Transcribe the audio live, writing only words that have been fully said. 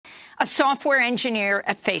A software engineer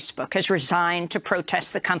at Facebook has resigned to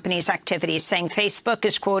protest the company's activities, saying Facebook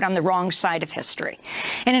is, quote, on the wrong side of history.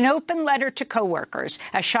 In an open letter to coworkers,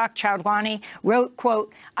 Ashok Chaudhwani wrote,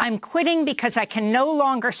 quote, I'm quitting because I can no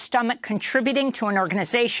longer stomach contributing to an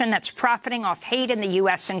organization that's profiting off hate in the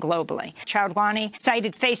U.S. and globally. Chaudhwani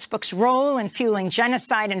cited Facebook's role in fueling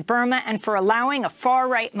genocide in Burma and for allowing a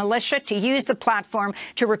far-right militia to use the platform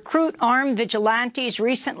to recruit armed vigilantes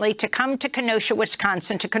recently to come to Kenosha,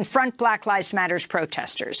 Wisconsin to confront Black Lives Matter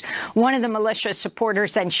protesters. One of the militia's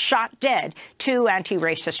supporters then shot dead 2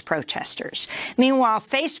 anti-racist protesters. Meanwhile,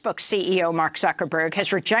 Facebook CEO Mark Zuckerberg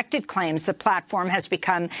has rejected claims the platform has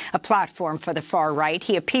become a platform for the far right.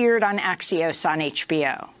 He appeared on Axios on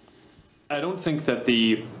HBO. I don't think that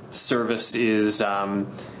the service is a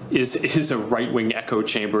right-wing echo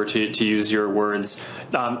chamber, to use your words.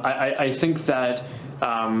 I think that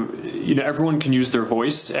everyone can use their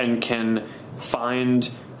voice and can find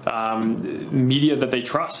media that they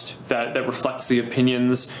trust, that reflects the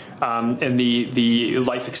opinions and the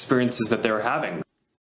life experiences that they're having.